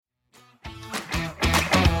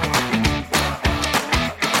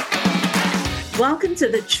Welcome to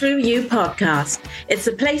the True You podcast. It's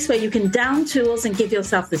a place where you can down tools and give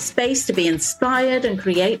yourself the space to be inspired and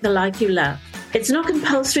create the life you love. It's not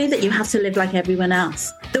compulsory that you have to live like everyone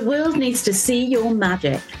else. The world needs to see your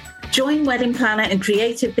magic. Join wedding planner and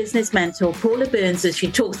creative business mentor Paula Burns as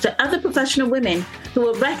she talks to other professional women who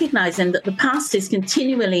are recognizing that the past is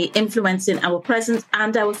continually influencing our present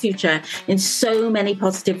and our future in so many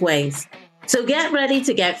positive ways. So get ready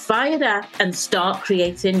to get fired up and start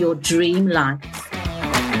creating your dream life.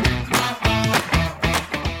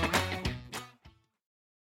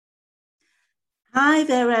 Hi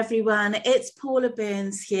there, everyone. It's Paula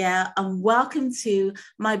Burns here, and welcome to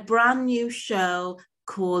my brand new show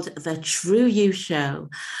called The True You Show.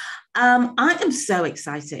 I am so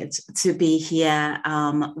excited to be here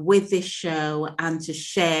with this show and to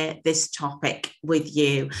share this topic with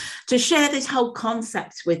you, to share this whole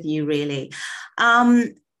concept with you, really.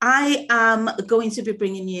 I am going to be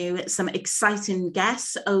bringing you some exciting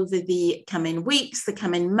guests over the coming weeks, the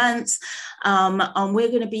coming months, and we're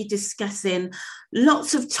going to be discussing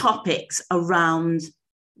lots of topics around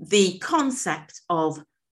the concept of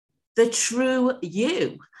the true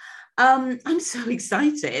you. I'm so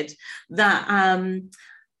excited that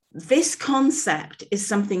this concept is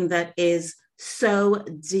something that is so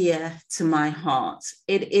dear to my heart.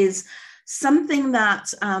 It is something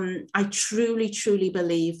that I truly, truly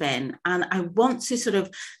believe in. And I want to sort of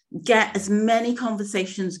get as many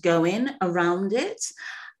conversations going around it.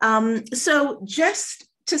 So just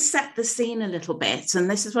to set the scene a little bit, and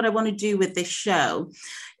this is what I want to do with this show,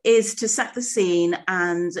 is to set the scene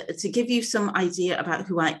and to give you some idea about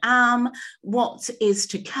who I am, what is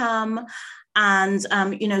to come. And,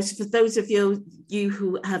 so for those of you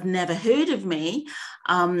who have never heard of me,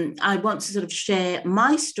 I want to sort of share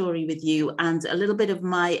my story with you and a little bit of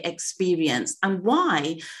my experience and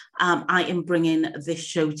why I am bringing this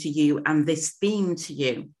show to you and this theme to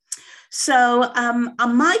you. So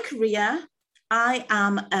on my career, I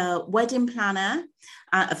am a wedding planner,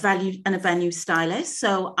 a venue stylist.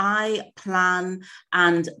 So I plan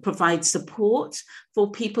and provide support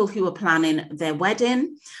for people who are planning their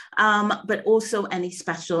wedding, but also any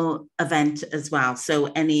special event as well. So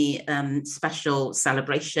any special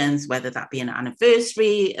celebrations, whether that be an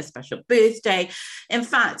anniversary, a special birthday. In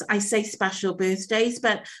fact, I say special birthdays,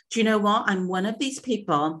 but do you know what? I'm one of these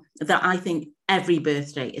people that I think every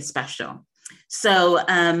birthday is special. So,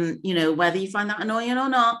 whether you find that annoying or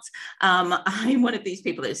not, I'm one of these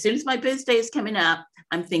people that as soon as my birthday is coming up,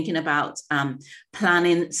 I'm thinking about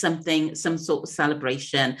planning something, some sort of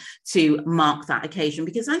celebration to mark that occasion,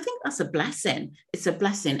 because I think that's a blessing. It's a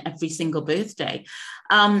blessing every single birthday.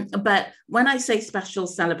 But when I say special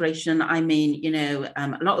celebration, I mean,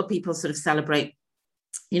 a lot of people sort of celebrate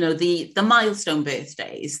the milestone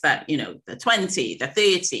birthdays that, the 20, the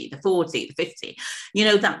 30, the 40, the 50,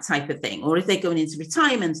 that type of thing, or if they're going into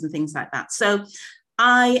retirement and things like that. So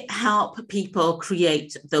I help people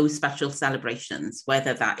create those special celebrations,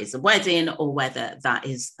 whether that is a wedding or whether that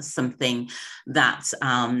is something that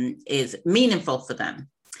is meaningful for them.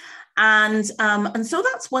 And so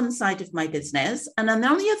that's one side of my business. And then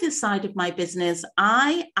on the other side of my business,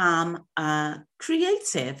 I am a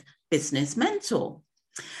creative business mentor.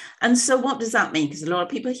 And so what does that mean? Because a lot of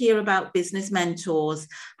people hear about business mentors,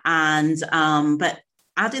 but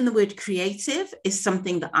adding the word creative is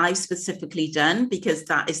something that I've specifically done because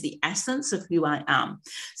that is the essence of who I am.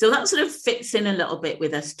 So that sort of fits in a little bit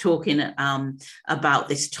with us talking about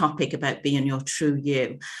this topic about being your true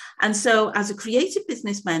you. And so as a creative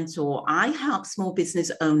business mentor, I help small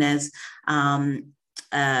business owners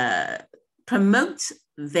promote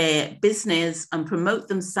their business and promote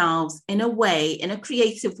themselves in a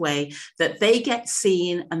creative way that they get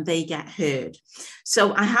seen and they get heard.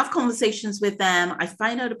 So I have conversations with them. I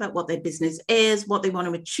find out about what their business is, what they want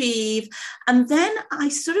to achieve. And then I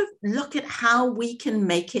sort of look at how we can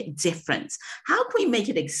make it different. How can we make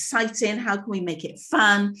it exciting? How can we make it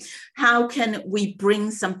fun? How can we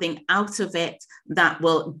bring something out of it that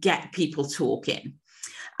will get people talking?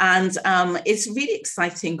 And it's a really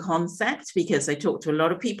exciting concept because I talk to a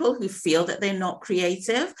lot of people who feel that they're not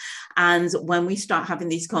creative. And when we start having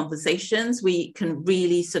these conversations, we can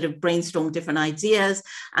really sort of brainstorm different ideas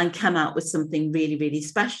and come out with something really, really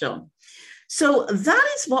special. So that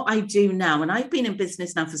is what I do now. And I've been in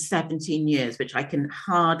business now for 17 years, which I can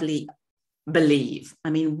hardly believe. I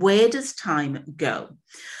mean, where does time go?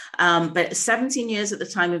 But 17 years at the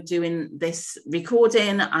time of doing this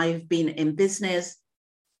recording, I've been in business.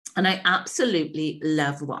 And I absolutely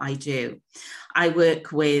love what I do. I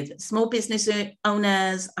work with small business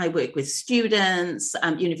owners. I work with students,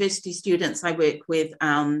 university students. I work with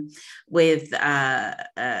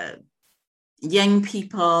young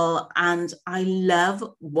people, and I love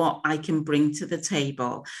what I can bring to the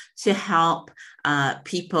table to help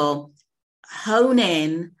people hone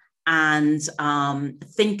in and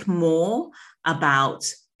think more about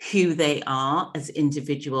who they are as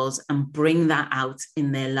individuals and bring that out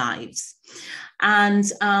in their lives. And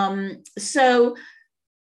so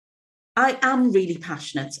I am really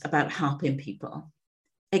passionate about helping people,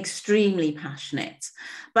 extremely passionate.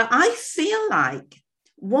 But I feel like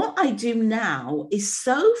what I do now is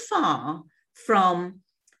so far from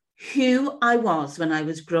who I was when I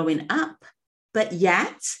was growing up, but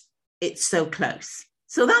yet it's so close.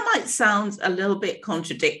 So that might sound a little bit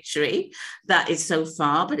contradictory, that it's so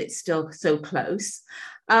far, but it's still so close.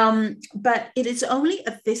 But it is only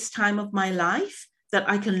at this time of my life that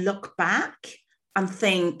I can look back and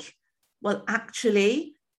think, well,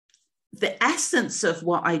 actually, the essence of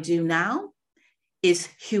what I do now is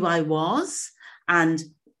who I was and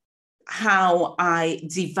how I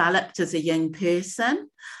developed as a young person.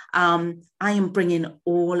 I am bringing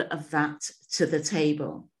all of that to the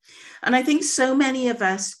table. And I think so many of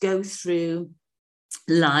us go through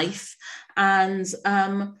life and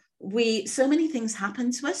so many things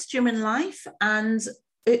happen to us during life, and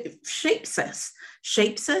it shapes us,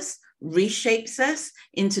 reshapes us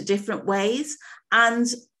into different ways. And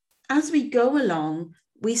as we go along,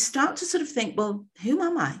 we start to sort of think, well, who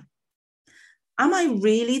am I? Am I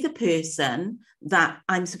really the person that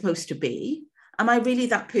I'm supposed to be? Am I really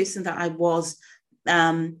that person that I was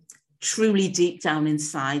truly deep down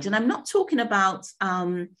inside? And I'm not talking about,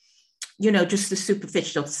 just the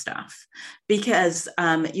superficial stuff, because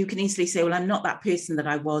you can easily say, well, I'm not that person that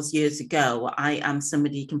I was years ago. I am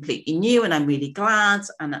somebody completely new, and I'm really glad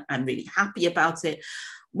and I'm really happy about it.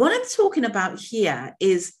 What I'm talking about here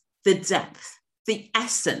is the depth, the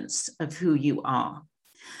essence of who you are.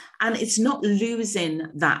 And it's not losing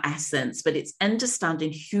that essence, but it's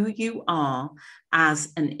understanding who you are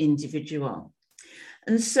as an individual.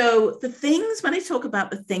 And so the things, when I talk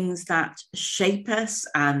about the things that shape us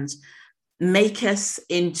and make us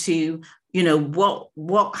into,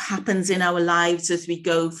 what happens in our lives as we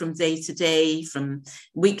go from day to day, from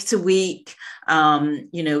week to week,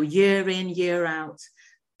 year in, year out,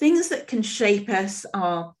 things that can shape us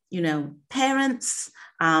are, parents,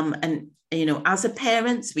 and as a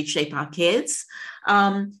parents, we shape our kids,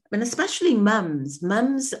 and especially mums,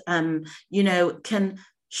 can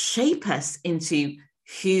shape us into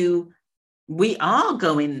who we are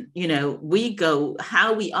going,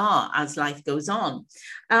 how we are as life goes on.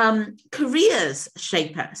 Careers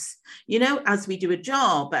shape us, as we do a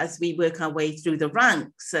job, as we work our way through the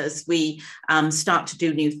ranks, as we start to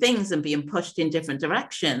do new things and being pushed in different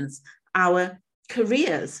directions, our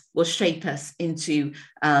careers will shape us into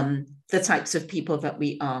the types of people that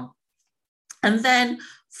we are. And then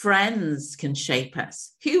friends can shape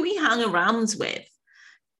us. Who we hang around with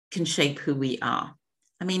can shape who we are.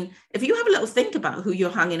 I mean, if you have a little think about who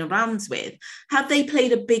you're hanging around with, have they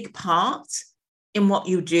played a big part in what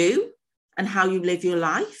you do and how you live your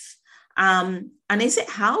life? And is it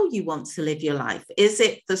how you want to live your life? Is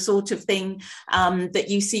it the sort of thing that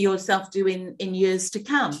you see yourself doing in years to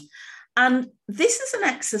come? And this is an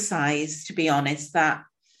exercise, to be honest, that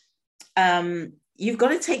you've got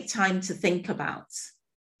to take time to think about.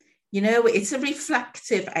 It's a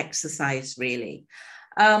reflective exercise, really.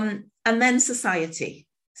 And then society.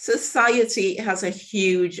 Society has a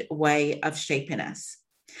huge way of shaping us.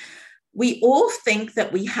 We all think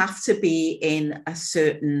that we have to be in a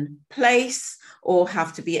certain place or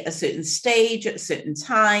have to be at a certain stage at a certain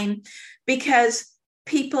time, because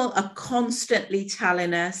people are constantly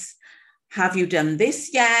telling us, have you done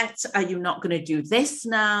this yet? Are you not going to do this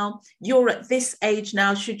now? You're at this age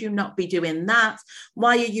now. Should you not be doing that?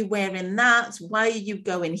 Why are you wearing that? Why are you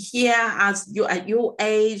going here? As you're at your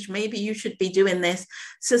age, maybe you should be doing this.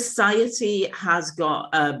 Society has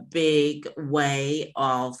got a big way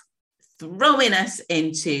of throwing us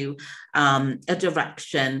into a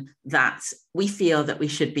direction that we feel that we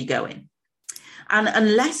should be going. And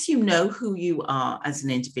unless you know who you are as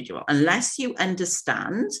an individual, unless you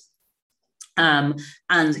understand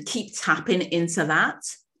and keep tapping into that,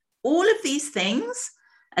 all of these things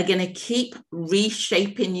are going to keep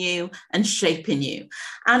reshaping you and shaping you.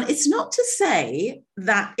 And it's not to say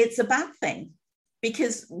that it's a bad thing,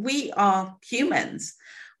 because we are humans.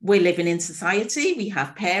 We're living in society. We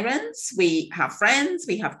have parents, we have friends,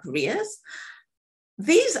 we have careers.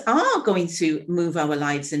 These are going to move our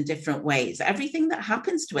lives in different ways. Everything that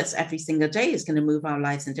happens to us every single day is going to move our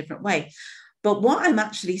lives in a different way. But what I'm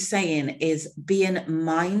actually saying is being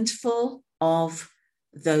mindful of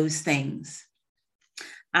those things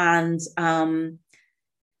and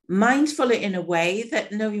mindful in a way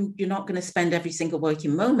that, no, you're not going to spend every single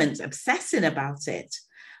working moment obsessing about it,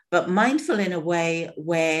 but mindful in a way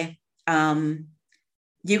where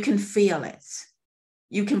you can feel it.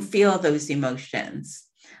 You can feel those emotions.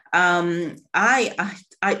 Do you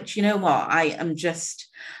know what? I am just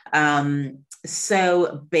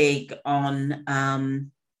so big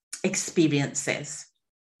on experiences,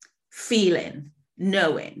 feeling,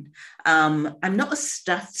 knowing. I'm not a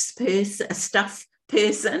stuff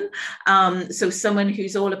person. So someone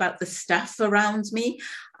who's all about the stuff around me.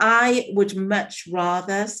 I would much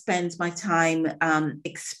rather spend my time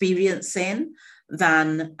experiencing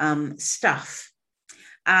than stuff.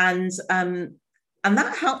 And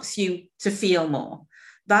that helps you to feel more.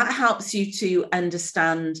 That helps you to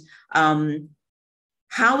understand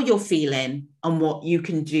how you're feeling and what you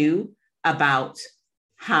can do about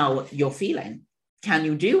how you're feeling. Can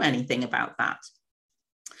you do anything about that?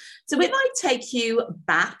 So if I take you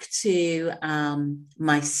back to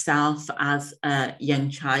myself as a young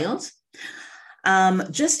child,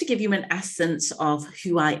 just to give you an essence of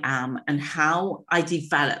who I am and how I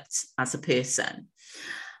developed as a person.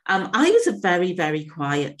 I was a very, very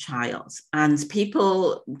quiet child, and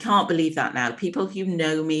people can't believe that now. People who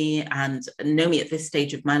know me and know me at this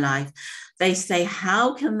stage of my life, they say,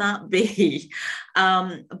 how can that be?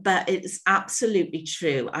 But it's absolutely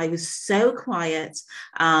true. I was so quiet.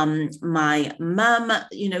 My mum,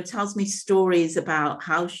 tells me stories about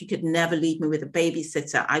how she could never leave me with a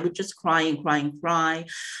babysitter. I would just cry and cry and cry.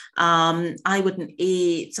 I wouldn't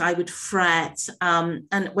eat. I would fret.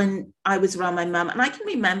 And when I was around my mum, and I can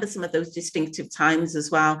remember some of those distinctive times as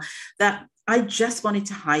well, that I just wanted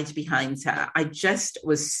to hide behind her. I just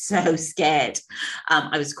was so scared.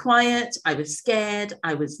 I was quiet. I was scared.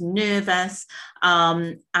 I was nervous.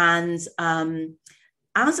 And as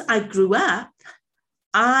I grew up,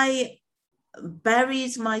 I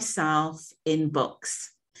buried myself in books.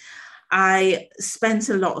 I spent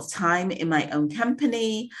a lot of time in my own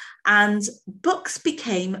company, and books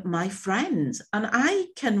became my friend. And I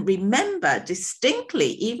can remember distinctly,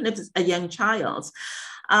 even as a young child,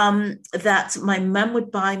 that my mum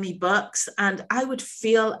would buy me books and I would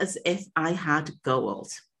feel as if I had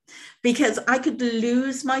gold, because I could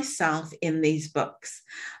lose myself in these books.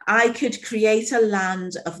 I could create a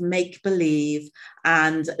land of make-believe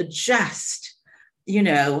and just,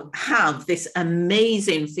 have this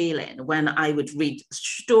amazing feeling when I would read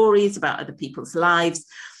stories about other people's lives.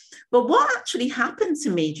 But what actually happened to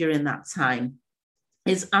me during that time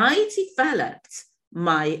is I developed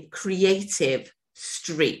my creative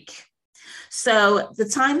streak. So the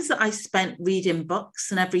times that I spent reading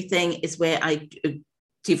books and everything is where I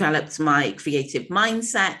developed my creative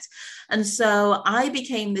mindset. And so I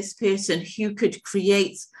became this person who could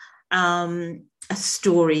create a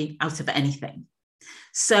story out of anything.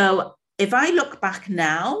 So if I look back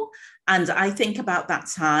now and I think about that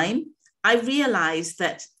time, I realized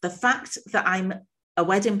that the fact that I'm a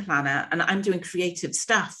wedding planner and I'm doing creative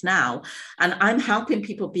stuff now, and I'm helping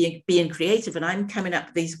people being creative, and I'm coming up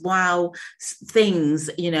with these wow things,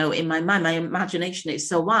 in my mind, my imagination is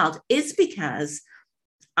so wild, is because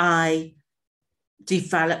I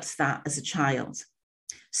developed that as a child.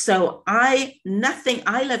 So I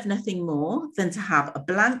love nothing more than to have a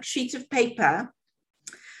blank sheet of paper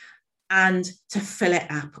and to fill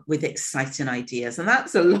it up with exciting ideas. And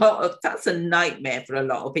that's a nightmare for a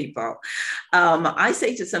lot of people. I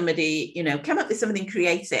say to somebody, come up with something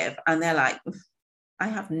creative, and they're like, I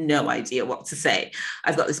have no idea what to say.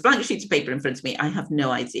 I've got this blank sheet of paper in front of me. I have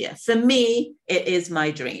no idea. For me, it is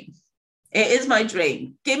my dream. It is my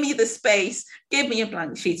dream. Give me the space, give me a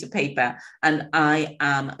blank sheet of paper, and I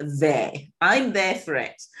am there. I'm there for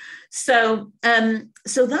it. So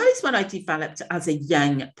that is what I developed as a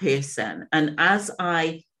young person. And as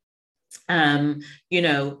I,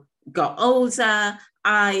 got older,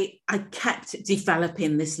 I kept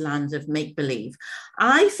developing this land of make-believe.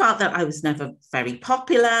 I felt that I was never very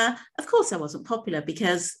popular. Of course, I wasn't popular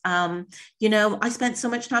because, I spent so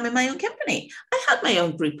much time in my own company. I had my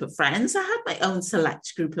own group of friends. I had my own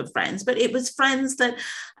select group of friends, but it was friends that,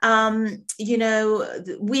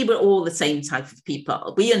 we were all the same type of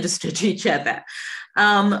people. We understood each other.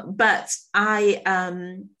 But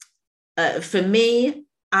for me,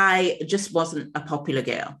 I just wasn't a popular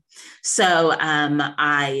girl. So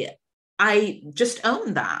I just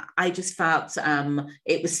owned that. I just felt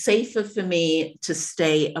it was safer for me to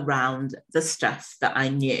stay around the stuff that I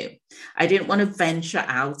knew. I didn't want to venture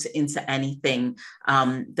out into anything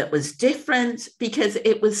that was different because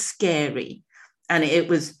it was scary. And it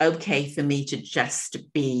was okay for me to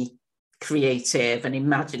just be creative and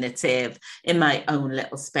imaginative in my own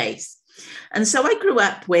little space. And so I grew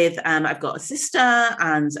up with, I've got a sister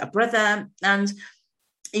and a brother, and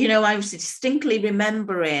I was distinctly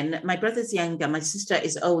remembering, my brother's younger, my sister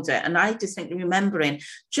is older, and I distinctly remembering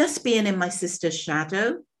just being in my sister's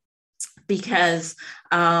shadow, because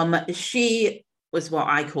she was what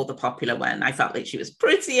I call the popular one. I felt like she was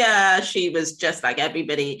prettier. She was just like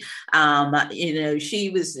everybody. She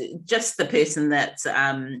was just the person that,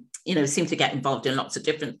 seemed to get involved in lots of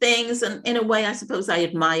different things. And in a way, I suppose I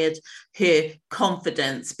admired her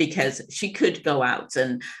confidence, because she could go out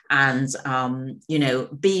and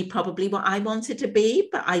be probably what I wanted to be,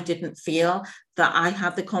 but I didn't feel that I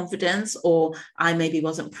had the confidence, or I maybe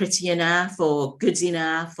wasn't pretty enough or good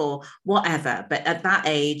enough or whatever. But at that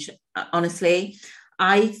age, honestly,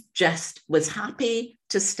 I just was happy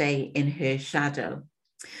to stay in her shadow.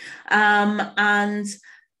 I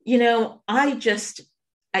just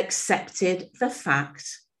accepted the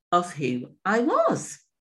fact of who I was.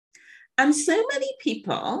 And so many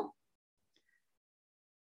people,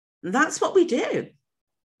 that's what we do.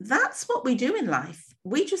 That's what we do in life.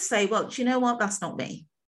 We just say, well, do you know what? That's not me.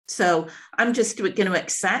 So I'm just going to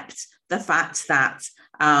accept the fact that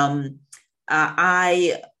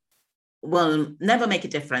I will never make a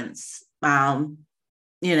difference,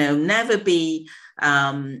 never be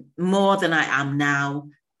more than I am now.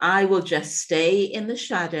 I will just stay in the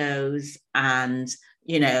shadows and,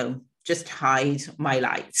 just hide my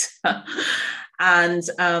light.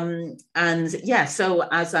 So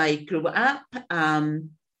as I grew up,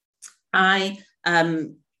 I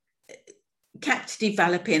kept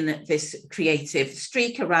developing this creative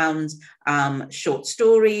streak around short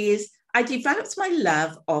stories. I developed my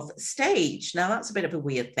love of stage. Now, that's a bit of a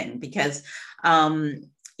weird thing, because, when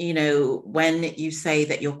you say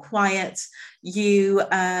that you're quiet,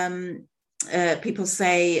 people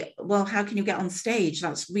say, well, how can you get on stage?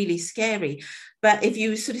 That's really scary. But if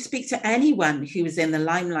you sort of speak to anyone who is in the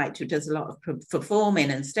limelight, who does a lot of performing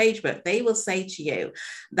and stage work, they will say to you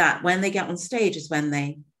that when they get on stage is when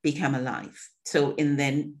they become alive. So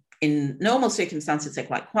in normal circumstances, they're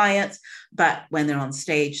quite quiet, but when they're on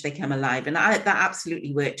stage, they come alive. And that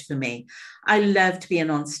absolutely worked for me. I loved being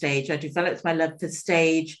on stage. I developed my love for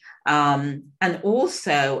stage, and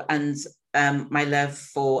my love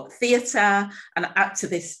for theatre. And up to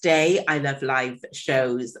this day, I love live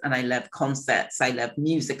shows, and I love concerts. I love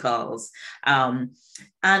musicals. And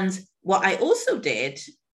what I also did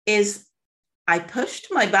is I pushed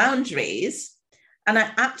my boundaries, and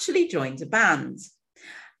I actually joined a band.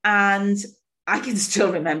 And I can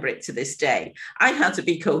still remember it to this day. I had to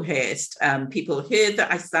be coerced. People heard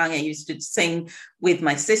that I sang. I used to sing with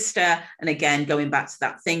my sister. And again, going back to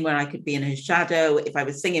that thing where I could be in her shadow. If I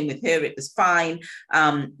was singing with her, it was fine.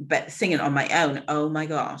 But singing on my own, oh my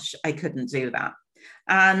gosh, I couldn't do that.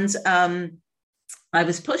 And I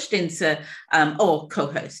was pushed into, or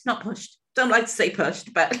coerced, not pushed. Don't like to say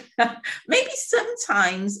pushed, but maybe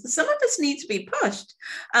sometimes some of us need to be pushed,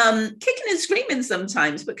 kicking and screaming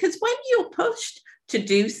sometimes, because when you're pushed to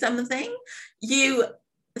do something, you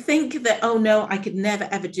think that, oh no, I could never,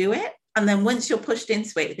 ever do it. And then once you're pushed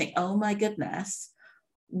into it, you think, oh my goodness,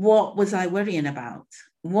 what was I worrying about?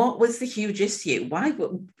 What was the huge issue? Why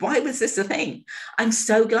was this a thing? I'm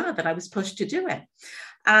so glad that I was pushed to do it.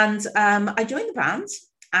 And I joined the band.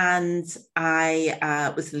 And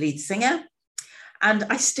I was the lead singer, and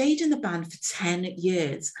I stayed in the band for 10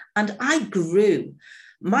 years, and I grew.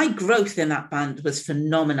 My growth in that band was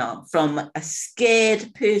phenomenal, from a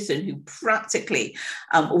scared person who practically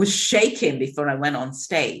was shaking before I went on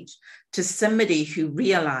stage, to somebody who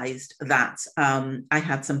realized that I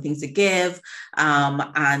had something to give,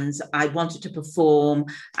 and I wanted to perform,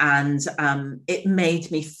 and it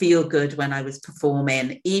made me feel good when I was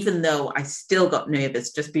performing, even though I still got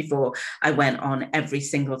nervous just before I went on every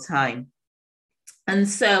single time. And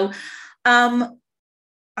so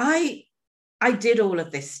I did all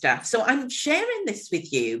of this stuff. So I'm sharing this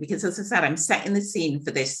with you because, as I said, I'm setting the scene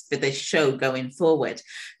for this show going forward,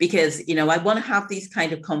 because, I want to have these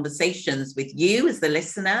kind of conversations with you as the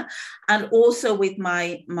listener, and also with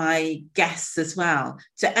my guests as well,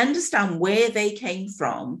 to understand where they came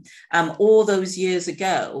from all those years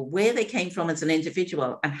ago, where they came from as an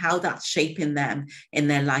individual, and how that's shaping them in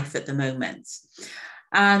their life at the moment.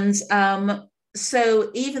 And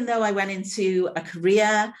so even though I went into a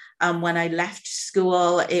career, when I left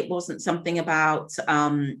school, it wasn't something about,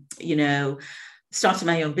 starting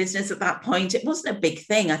my own business at that point. It wasn't a big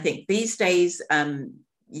thing. I think these days,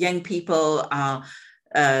 young people are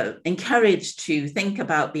encouraged to think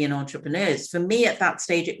about being entrepreneurs. For me at that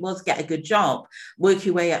stage, it was get a good job, work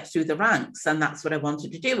your way up through the ranks. And that's what I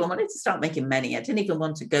wanted to do. I wanted to start making money. I didn't even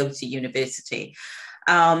want to go to university.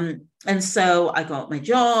 And so I got my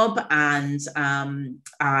job, and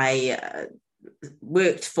I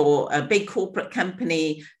worked for a big corporate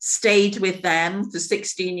company, stayed with them for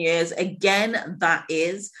 16 years. Again, that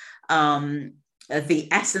is the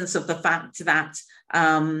essence of the fact that,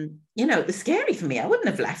 it was scary for me. I wouldn't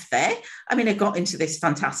have left there. I mean, I got into this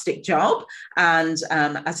fantastic job, and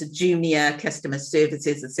as a junior customer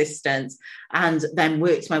services assistant, and then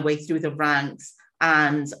worked my way through the ranks,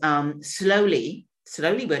 and slowly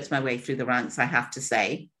worked my way through the ranks, I have to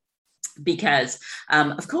say, because,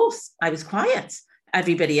 of course, I was quiet.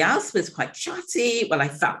 Everybody else was quite chatty. Well, I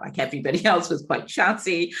felt like everybody else was quite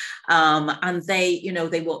chatty. And they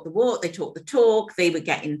walked the walk, they talked the talk, they were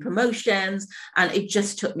getting promotions. And it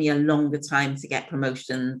just took me a longer time to get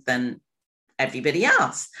promotions than everybody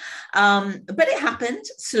else. But it happened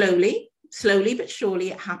slowly but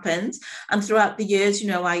surely. It happened. And throughout the years,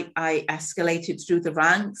 I escalated through the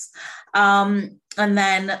ranks. And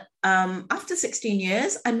then after 16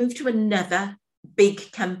 years, I moved to another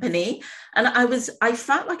big company, and I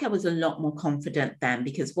felt like I was a lot more confident then,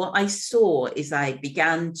 because what I saw is I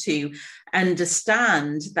began to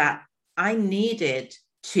understand that I needed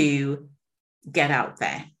to get out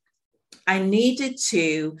there. I needed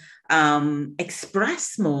to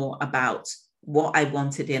express more about what I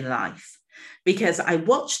wanted in life, because I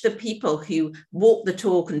watched the people who walked the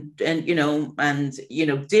talk and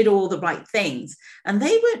did all the right things, and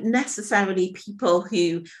they weren't necessarily people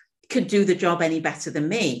who could do the job any better than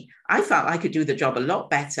me. I felt I could do the job a lot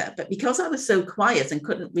better, but because I was so quiet and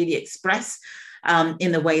couldn't really express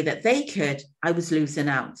in the way that they could, I was losing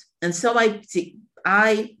out. And so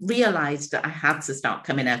I realized that I had to start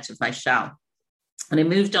coming out of my shell. And I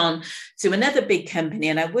moved on to another big company,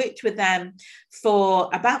 and I worked with them for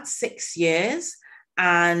about 6 years.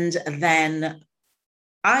 And then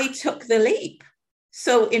I took the leap.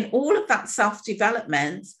 So in all of that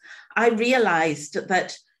self-development, I realized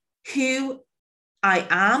that who I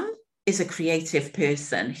am is a creative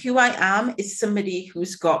person. Who I am is somebody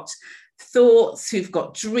who's got thoughts, who's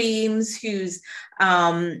got dreams, who's,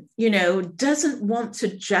 doesn't want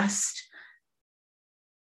to just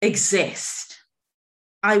exist.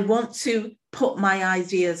 I want to put my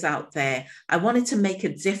ideas out there. I wanted to make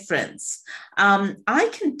a difference. I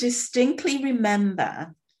can distinctly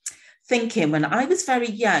remember thinking when I was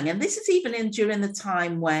very young, and this is even during the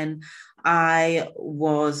time when I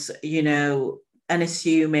was,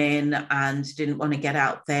 unassuming and didn't want to get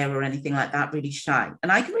out there or anything like that, really shy.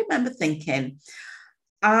 And I can remember thinking,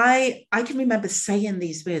 I can remember saying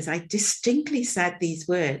these words. I distinctly said these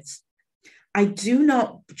words. I do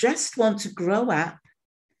not just want to grow up,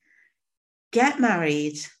 get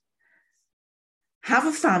married, have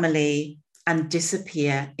a family, and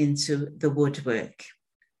disappear into the woodwork.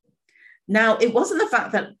 Now, it wasn't the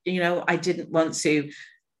fact that, I didn't want to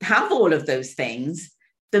have all of those things.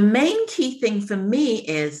 The main key thing for me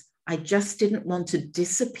is I just didn't want to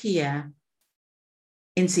disappear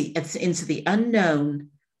into the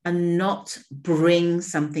unknown and not bring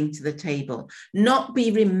something to the table, not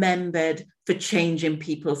be remembered for changing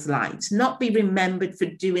people's lives, not be remembered for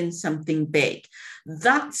doing something big.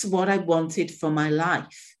 That's what I wanted for my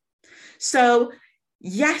life. So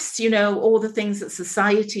yes, all the things that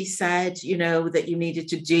society said, that you needed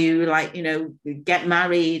to do, like, get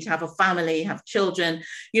married, have a family, have children,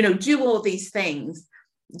 do all these things.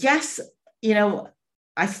 Yes,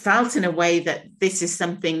 I felt in a way that this is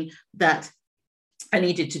something that I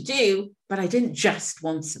needed to do, but I didn't just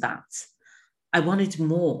want that. I wanted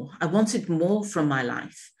more. I wanted more from my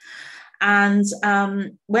life. And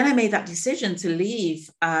when I made that decision to leave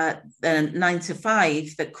the 9 to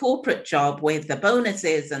 5, the corporate job with the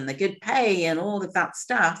bonuses and the good pay and all of that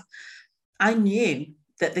stuff, I knew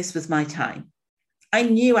that this was my time. I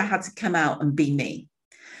knew I had to come out and be me.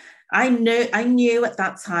 I knew at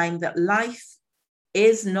that time that life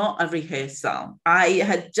is not a rehearsal. I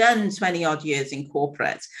had done 20 odd years in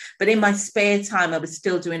corporate, but in my spare time, I was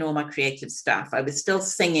still doing all my creative stuff. I was still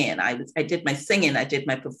singing. I did my singing. I did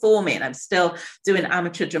my performing. I was still doing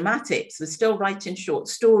amateur dramatics. I was still writing short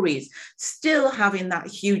stories, still having that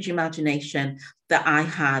huge imagination that I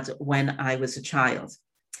had when I was a child.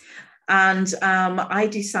 And I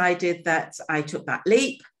decided that I took that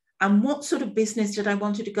leap. And what sort of business did I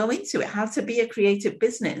want to go into? It had to be a creative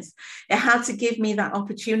business. It had to give me that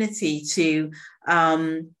opportunity to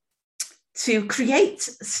create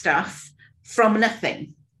stuff from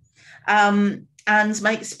nothing. And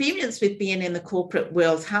my experience with being in the corporate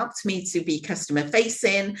world helped me to be customer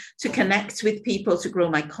facing, to connect with people, to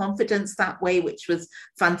grow my confidence that way, which was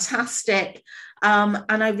fantastic.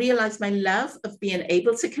 And I realized my love of being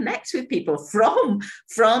able to connect with people from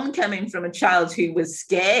coming from a child who was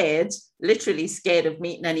scared, literally scared of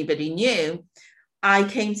meeting anybody new. I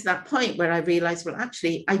came to that point where I realized, well,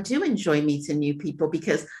 actually, I do enjoy meeting new people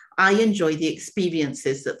because I enjoy the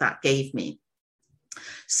experiences that gave me.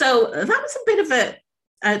 So that was a bit of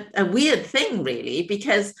a weird thing, really,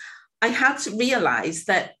 because I had to realize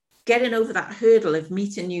that getting over that hurdle of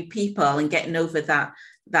meeting new people and getting over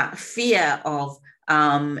that fear of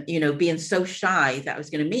being so shy that I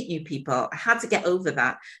was going to meet new people, I had to get over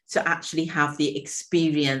that to actually have the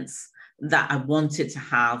experience that I wanted to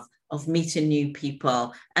have of meeting new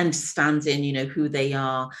people, understanding, who they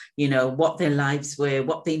are, what their lives were,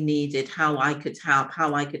 what they needed, how I could help,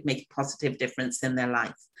 how I could make a positive difference in their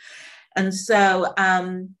life. And so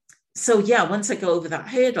yeah, once I go over that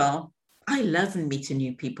hurdle, I love meeting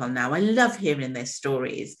new people now. I love hearing their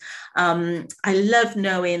stories. I love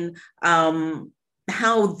knowing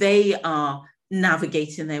how they are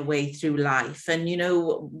navigating their way through life, and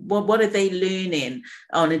what are they learning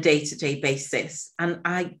on a day-to-day basis. And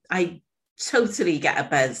I totally get a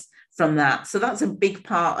buzz from that. So that's a big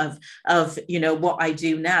part of what I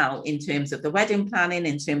do now in terms of the wedding planning,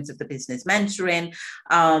 in terms of the business mentoring.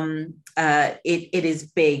 It is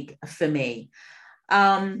big for me.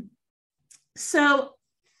 So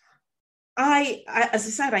I, as I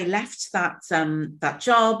said, I left that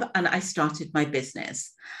job and I started my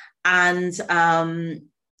business. And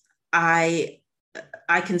I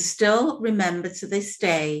can still remember to this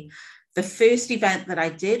day the first event that I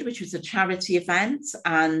did, which was a charity event,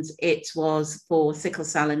 and it was for sickle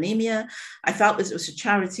cell anemia. I felt it was a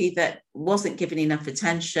charity that wasn't given enough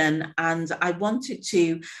attention, and I wanted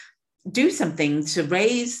to do something to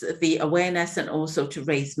raise the awareness and also to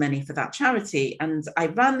raise money for that charity. And I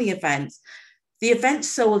ran the event. The event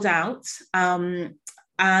sold out, and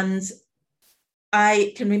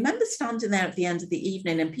I can remember standing there at the end of the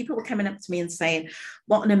evening and people were coming up to me and saying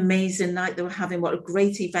what an amazing night they were having, what a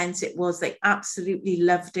great event it was. They absolutely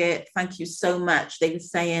loved it. Thank you so much, they were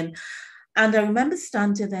saying. And I remember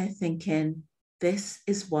standing there thinking, this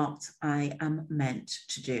is what I am meant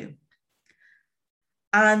to do.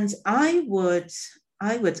 And I would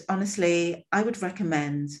honestly, I would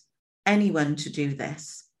recommend anyone to do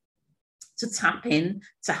this, to tap in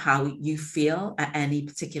to how you feel at any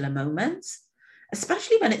particular moment,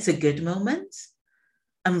 especially when it's a good moment,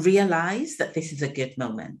 and realize that this is a good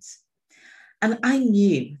moment. And I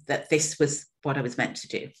knew that this was what I was meant to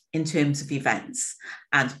do in terms of events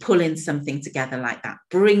and pulling something together like that,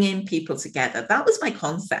 bringing people together. That was my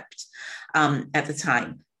concept at the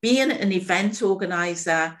time. Being an event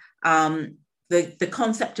organizer, the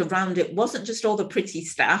concept around it wasn't just all the pretty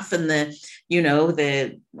stuff and all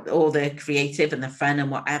the creative and the fun and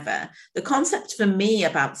whatever. The concept for me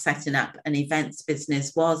about setting up an events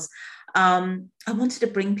business was I wanted to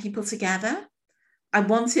bring people together. I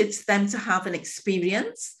wanted them to have an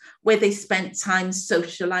experience where they spent time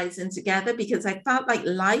socializing together, because I felt like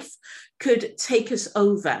life could take us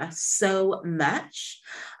over so much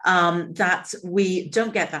that we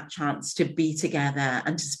don't get that chance to be together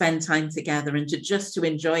and to spend time together and to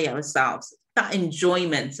enjoy ourselves, that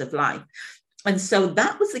enjoyment of life. And so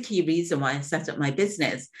that was the key reason why I set up my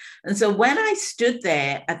business. And so when I stood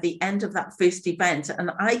there at the end of that first event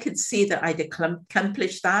and I could see that I'd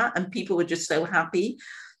accomplished that and people were just so happy,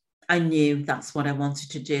 I knew that's what I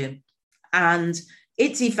wanted to do. And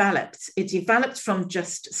it developed from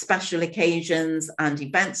just special occasions and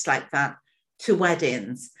events like that to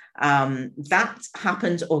weddings. That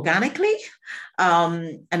happened organically.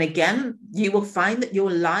 And again, you will find that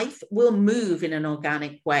your life will move in an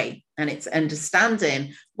organic way, and it's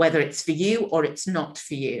understanding whether it's for you or it's not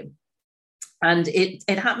for you. And it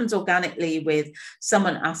happened organically with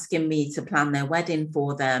someone asking me to plan their wedding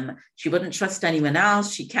for them. She wouldn't trust anyone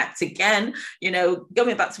else. She kept, again,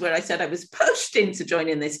 going back to where I said I was pushed into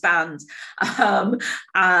joining this band. I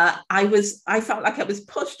felt like I was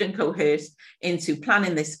pushed and coerced into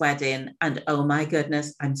planning this wedding. And oh my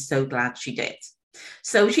goodness, I'm so glad she did.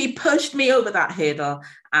 So she pushed me over that hurdle,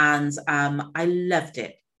 and I loved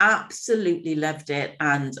it, absolutely loved it.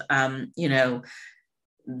 And,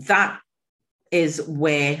 that is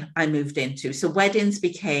where I moved into. So weddings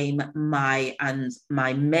became my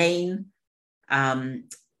main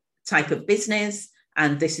type of business.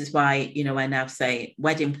 And this is why, I now say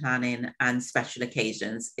wedding planning and special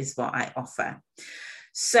occasions is what I offer.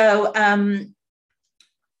 So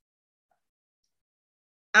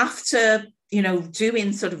after,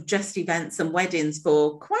 doing sort of just events and weddings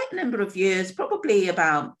for quite a number of years, probably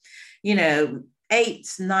about,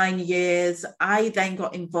 8-9 years, I then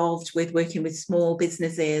got involved with working with small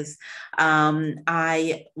businesses.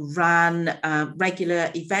 I ran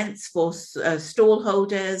regular events for stall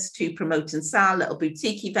holders to promote and sell, little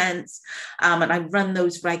boutique events, and I run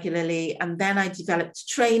those regularly. And then I developed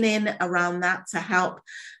training around that to help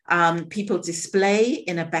people display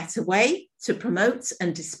in a better way, to promote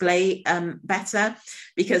and display better,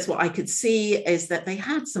 because what I could see is that they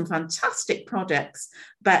had some fantastic products,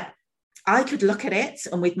 but I could look at it,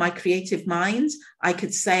 and with my creative mind, I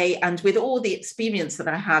could say, and with all the experience that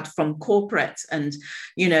I had from corporate and,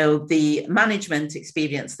 the management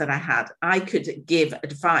experience that I had, I could give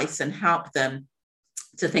advice and help them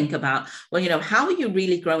to think about, well, how are you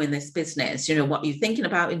really growing this business? What are you thinking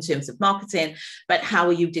about in terms of marketing, but how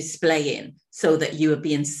are you displaying so that you are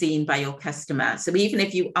being seen by your customer? So even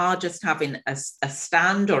if you are just having a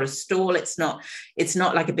stand or a stall, it's not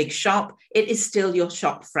like a big shop, it is still your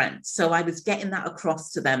shop front. So I was getting that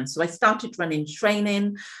across to them. So I started running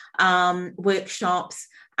training workshops,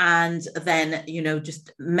 and then,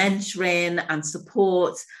 just mentoring and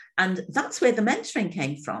support. And that's where the mentoring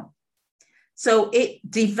came from. So it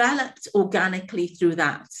developed organically through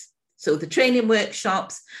that. So the training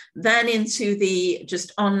workshops, then into the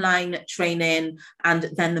just online training, and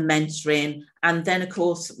then the mentoring. And then, of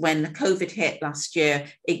course, when COVID hit last year,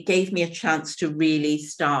 it gave me a chance to really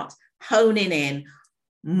start honing in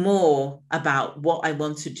more about what I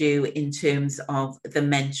want to do in terms of the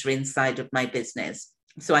mentoring side of my business.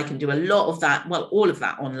 So I can do a lot of that, well, all of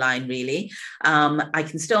that online, really. I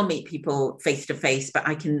can still meet people face to face, but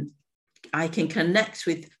I can connect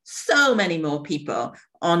with so many more people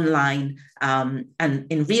online and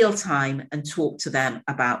in real time, and talk to them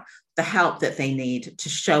about the help that they need to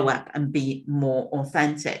show up and be more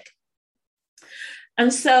authentic.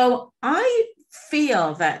 And so I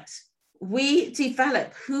feel that we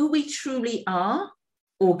develop who we truly are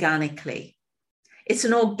organically. It's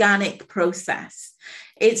an organic process.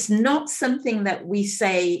 It's not something that we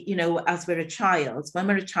say, as we're a child. When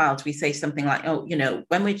we're a child, we say something like,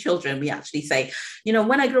 when we're children, we actually say,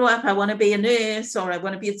 when I grow up, I want to be a nurse, or I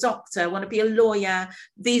want to be a doctor, I want to be a lawyer.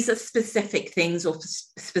 These are specific things or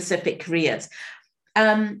specific careers.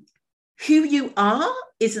 Who you are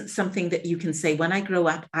isn't something that you can say, when I grow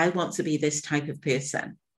up, I want to be this type of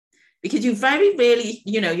person. Because you very rarely,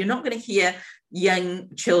 you're not going to hear young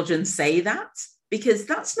children say that, because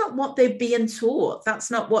that's not what they're being taught.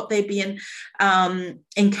 That's not what they're being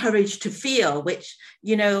encouraged to feel, which,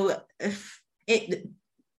 it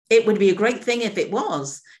would be a great thing if it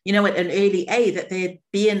was, at an early age, that they're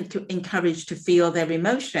being encouraged to feel their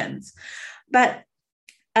emotions. But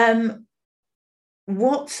as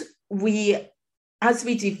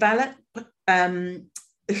we develop,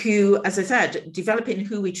 as I said, developing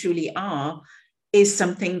who we truly are is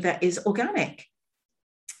something that is organic.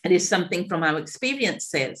 It is something from our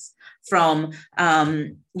experiences, from,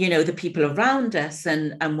 the people around us,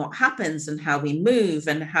 and what happens, and how we move,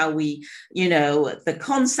 and how we, the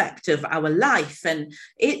concept of our life. And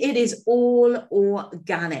it is all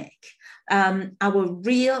organic. Our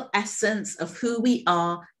real essence of who we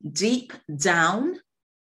are deep down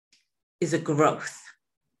is a growth.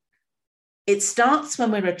 It starts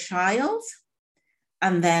when we're a child,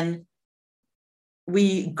 and then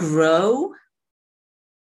we grow,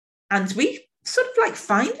 and we sort of like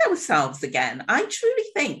find ourselves again. I truly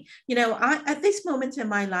think, at this moment in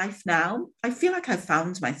my life now, I feel like I've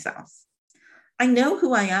found myself. I know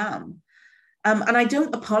who I am. And I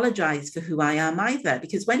don't apologize for who I am either,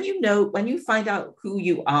 because when you find out who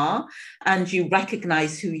you are, and you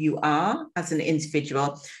recognize who you are as an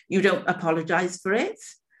individual, you don't apologize for it.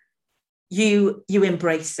 You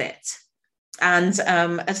embrace it. And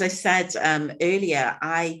as I said earlier,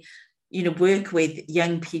 I work with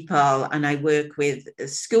young people, and I work with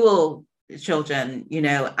school children,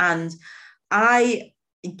 and I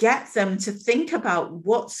get them to think about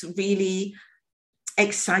what's really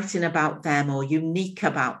exciting about them or unique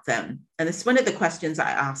about them. And it's one of the questions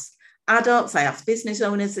I ask adults, I ask business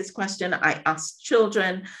owners this question, I ask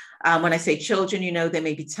children. When I say children, they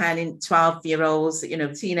may be 10 and 12-year-olds,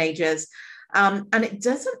 teenagers. And it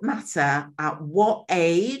doesn't matter at what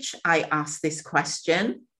age I ask this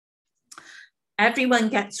question. Everyone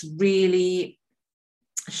gets really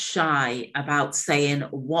shy about saying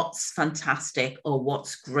what's fantastic or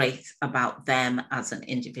what's great about them as an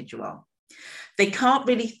individual. They can't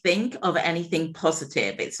really think of anything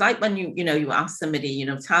positive. It's like when you ask somebody,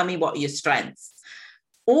 tell me what are your strengths.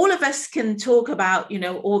 All of us can talk about,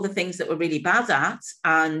 all the things that we're really bad at,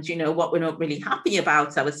 and, what we're not really happy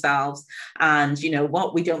about ourselves, and,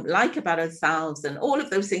 what we don't like about ourselves, and all of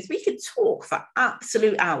those things. We could talk for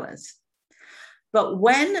absolute hours. But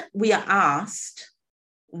when we are asked,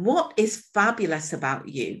 what is fabulous about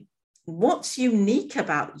you? What's unique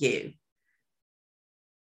about you?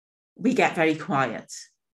 We get very quiet.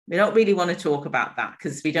 We don't really want to talk about that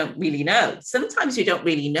because we don't really know. Sometimes we don't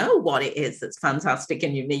really know what it is that's fantastic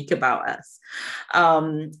and unique about us.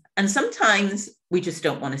 And sometimes we just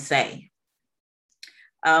don't want to say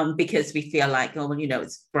because we feel like, oh, well, you know,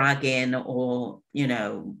 it's bragging, or, you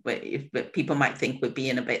know, but people might think we're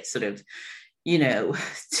being a bit sort of, you know,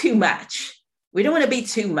 too much. We don't want to be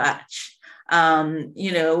too much.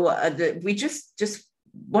 You know, we just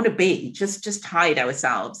want to be, just hide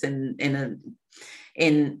ourselves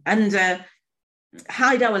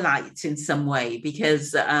hide our light in some way,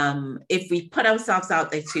 because if we put ourselves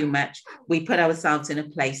out there too much, we put ourselves in a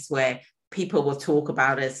place where people will talk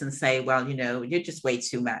about us and say, well, you know, you're just way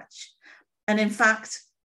too much. And in fact,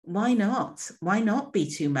 why not? Why not be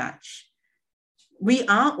too much? We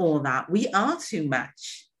are all that. We are too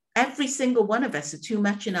much. Every single one of us are too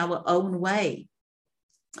much in our own way.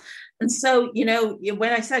 And so, you know,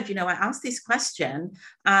 when I said, you know, I asked this question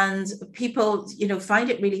and people, you know, find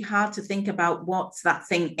it really hard to think about what that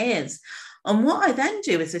thing is. And what I then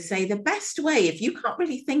do is I say the best way, if you can't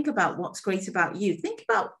really think about what's great about you, think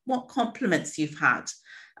about what compliments you've had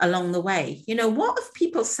along the way. You know, what have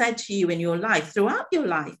people said to you in your life, throughout your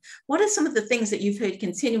life? What are some of the things that you've heard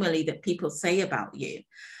continually that people say about you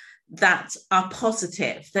that are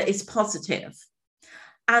positive, that is positive?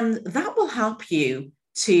 And that will help you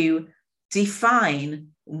to define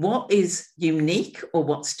what is unique or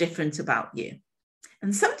what's different about you.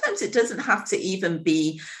 And sometimes it doesn't have to even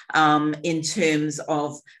be in terms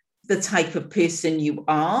of the type of person you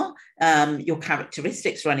are, your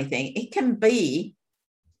characteristics or anything. It can be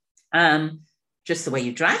just the way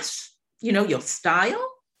you dress, you know, your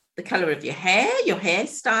style, the color of your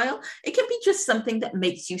hairstyle. It can be just something that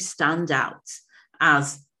makes you stand out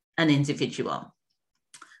as an individual.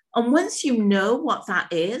 And once you know what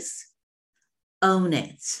that is, own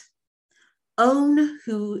it. Own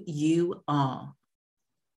who you are.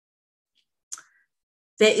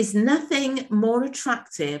 There is nothing more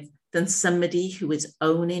attractive than somebody who is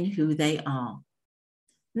owning who they are.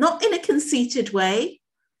 Not in a conceited way,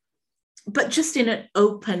 but just in an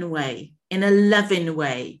open way, in a loving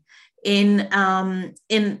way, in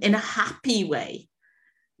a happy way.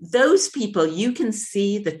 Those people, you can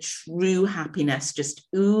see the true happiness just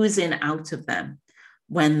oozing out of them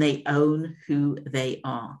when they own who they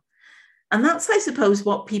are. And that's, I suppose,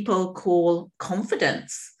 what people call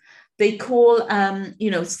confidence. They call, you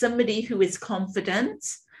know, somebody who is confident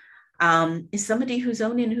is somebody who's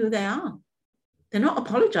owning who they are. They're not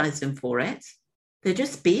apologizing for it. They're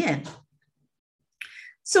just being.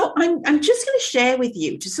 So I'm just going to share with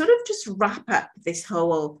you to sort of just wrap up this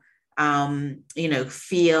whole you know,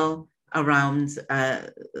 feel around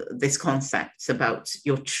this concept about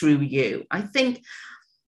your true you. I think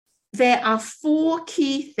there are 4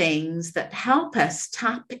 key things that help us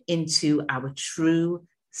tap into our true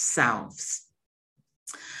selves.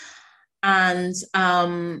 And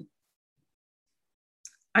I'm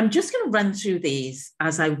just going to run through these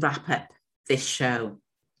as I wrap up this show.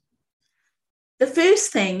 The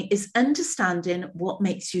first thing is understanding what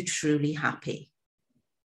makes you truly happy.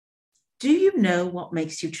 Do you know what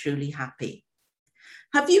makes you truly happy?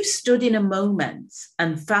 Have you stood in a moment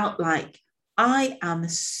and felt like, I am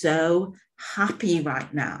so happy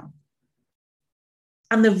right now?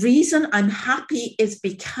 And the reason I'm happy is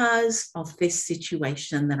because of this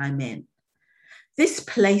situation that I'm in, this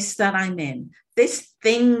place that I'm in, this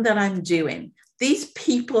thing that I'm doing, these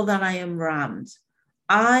people that I am around.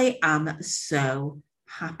 I am so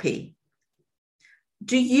happy.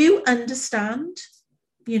 Do you understand,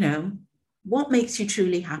 you know, what makes you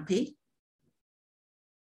truly happy?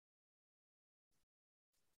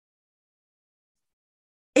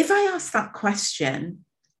 If I ask that question,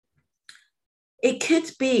 it could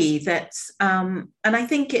be that, and I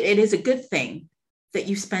think it is a good thing that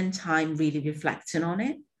you spend time really reflecting on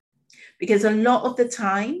it, because a lot of the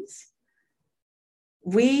times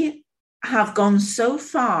we have gone so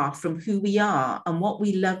far from who we are and what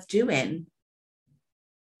we love doing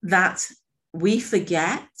that we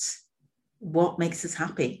forget what makes us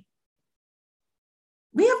happy.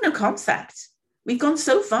 We have no concept. We've gone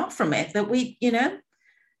so far from it that we, you know,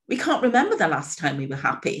 we can't remember the last time we were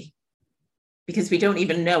happy because we don't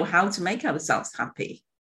even know how to make ourselves happy.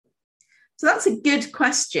 So that's a good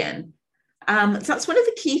question. So that's one of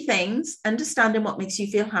the key things, understanding what makes you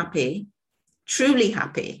feel happy, truly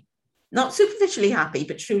happy, not superficially happy,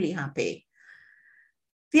 but truly happy.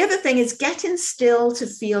 The other thing is getting still to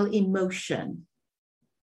feel emotion.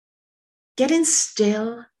 getting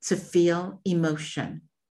still to feel emotion.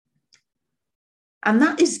 And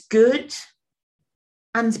that is good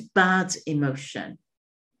and bad emotion.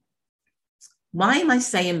 Why am I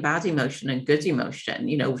saying bad emotion and good emotion?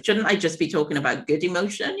 Shouldn't I just be talking about good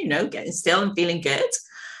emotion, getting still and feeling good?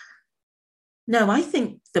 No, I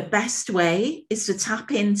think the best way is to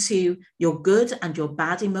tap into your good and your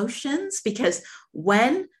bad emotions, because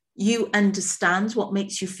when you understand what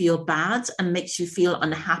makes you feel bad and makes you feel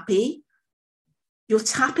unhappy, you're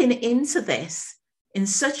tapping into this in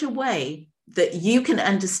such a way that you can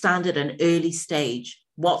understand at an early stage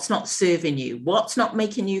what's not serving you, what's not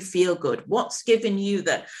making you feel good, what's giving you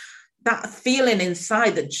that feeling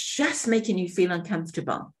inside that's just making you feel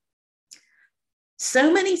uncomfortable.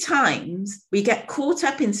 So many times we get caught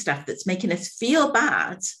up in stuff that's making us feel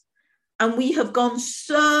bad, and we have gone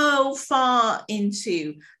so far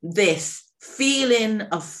into this feeling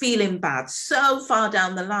of feeling bad, so far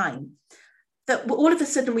down the line, that all of a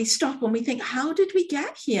sudden we stop and we think, how did we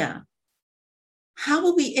get here? How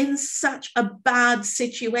are we in such a bad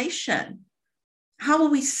situation? How are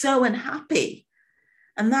we so unhappy?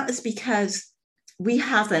 And that is because we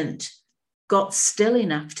haven't got still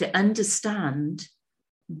enough to understand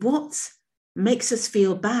what makes us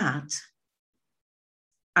feel bad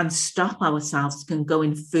and stop ourselves from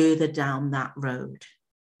going further down that road.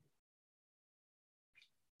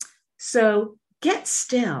 So get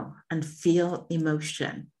still and feel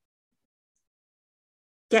emotion.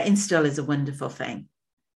 Getting still is a wonderful thing.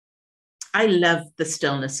 I love the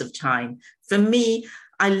stillness of time. For me,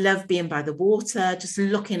 I love being by the water, just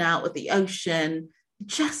looking out at the ocean,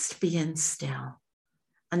 just being still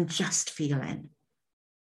and just feeling.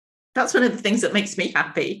 That's one of the things that makes me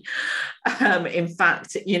happy. In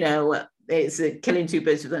fact, it's killing two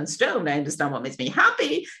birds with one stone. I understand what makes me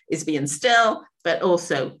happy is being still, but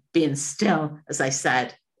also being still, as I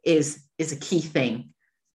said, is a key thing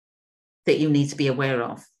that you need to be aware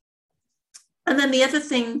of. And then the other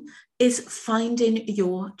thing is finding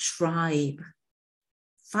your tribe.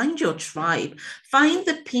 Find your tribe. Find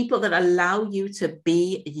the people that allow you to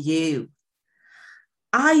be you.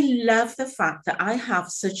 I love the fact that I have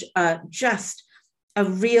such a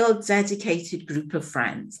real dedicated group of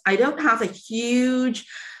friends. I don't have a huge,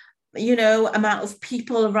 amount of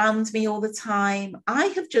people around me all the time. I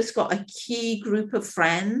have just got a key group of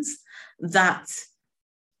friends that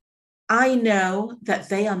I know that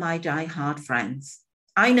they are my diehard friends.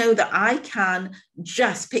 I know that I can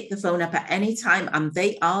just pick the phone up at any time and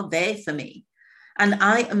they are there for me and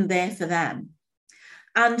I am there for them.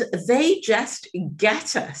 And they just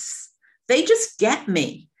get us. They just get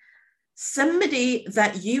me. Somebody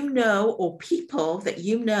that or people that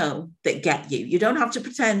that get you. You don't have to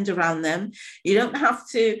pretend around them. You don't have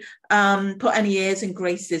to put any airs and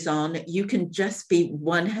graces on. You can just be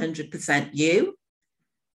 100% you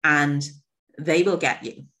and they will get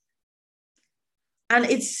you. And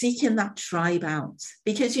it's seeking that tribe out,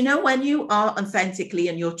 because when you are authentically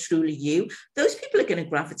and you're truly you, those people are going to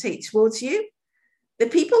gravitate towards you. The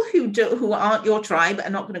people who aren't your tribe are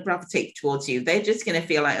not going to gravitate towards you. They're just going to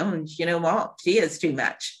feel like, oh, you know what? She is too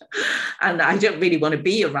much. And I don't really want to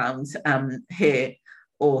be around her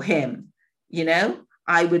or him.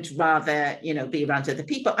 I would rather, be around other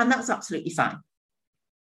people. And that's absolutely fine,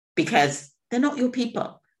 because they're not your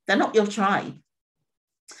people. They're not your tribe.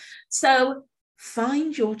 So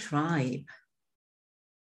find your tribe.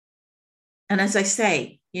 And as I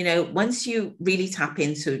say, once you really tap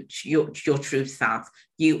into your true self,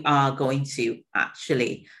 you are going to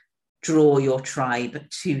actually draw your tribe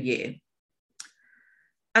to you.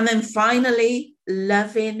 And then finally,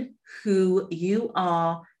 loving who you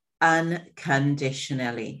are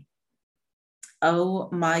unconditionally. Oh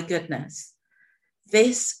my goodness.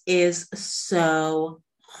 This is so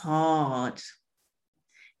hard.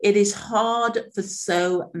 It is hard for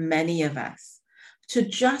so many of us to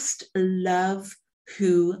just love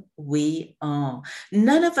who we are.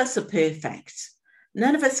 None of us are perfect.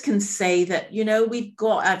 None of us can say that, we've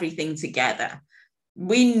got everything together.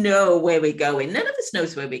 We know where we're going. None of us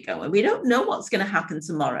knows where we're going. We don't know what's going to happen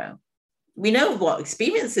tomorrow. We know what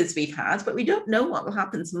experiences we've had, but we don't know what will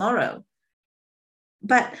happen tomorrow.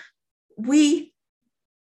 But we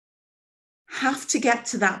have to get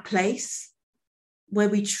to that place where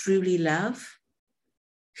we truly love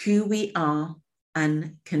who we are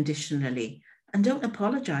unconditionally and don't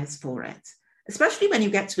apologize for it, especially when you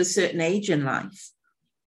get to a certain age in life.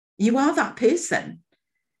 You are that person.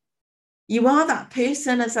 You are that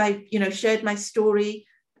person, as I, shared my story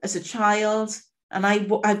as a child, and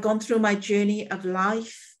I've gone through my journey of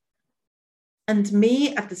life. And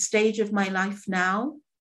me at the stage of my life now,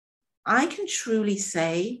 I can truly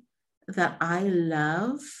say that I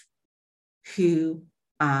love who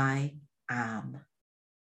I am.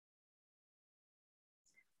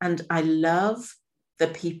 And I love the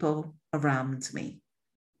people around me.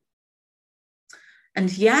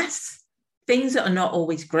 And yes, things are not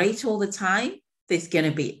always great all the time. There's going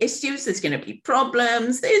to be issues, there's going to be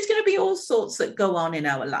problems, there's going to be all sorts that go on in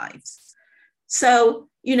our lives. So,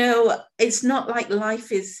 it's not like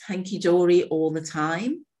life is hunky-dory all the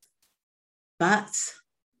time, but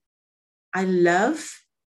I love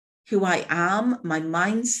who I am, my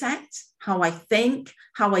mindset, how I think,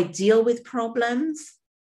 how I deal with problems.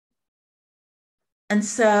 And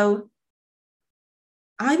so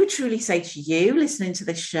I would truly say to you listening to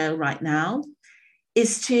this show right now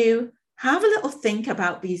is to have a little think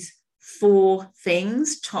about these 4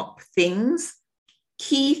 things, top things,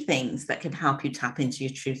 key things that can help you tap into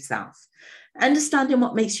your true self. Understanding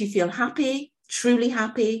what makes you feel happy, truly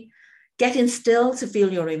happy, getting still to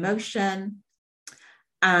feel your emotion,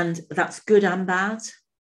 and that's good and bad,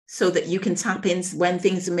 so that you can tap into when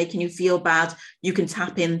things are making you feel bad, you can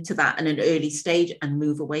tap into that in an early stage and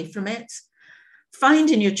move away from it.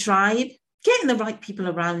 Finding your tribe, getting the right people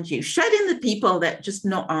around you, shedding the people that just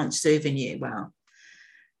aren't serving you well.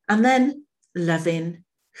 And then loving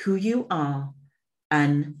who you are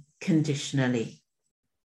unconditionally.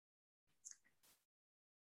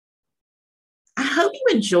 I hope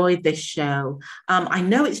you enjoyed this show. I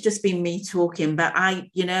know it's just been me talking, but I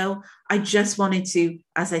just wanted to,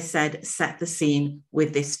 as I said, set the scene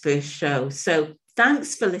with this first show. So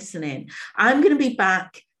thanks for listening. I'm going to be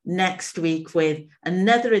back next week with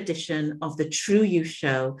another edition of the True You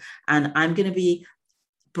Show. And I'm going to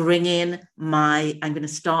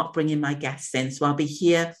start bringing my guests in. So I'll be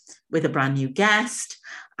here with a brand new guest.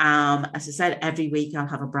 As I said, every week I'll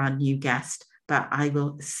have a brand new guest, but I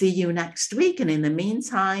will see you next week. And in the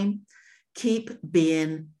meantime, keep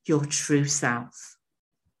being your true self.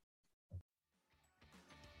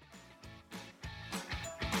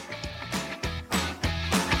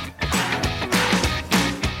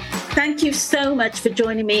 Thank you so much for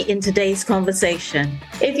joining me in today's conversation.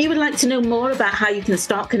 If you would like to know more about how you can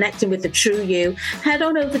start connecting with the true you, head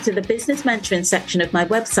on over to the business mentoring section of my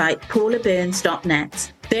website,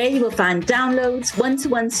 paulaburns.net. There you will find downloads,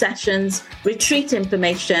 one-to-one sessions, retreat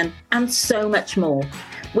information, and so much more.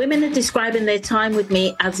 Women are describing their time with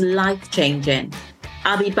me as life-changing.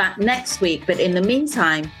 I'll be back next week, but in the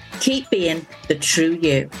meantime, keep being the true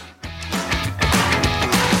you.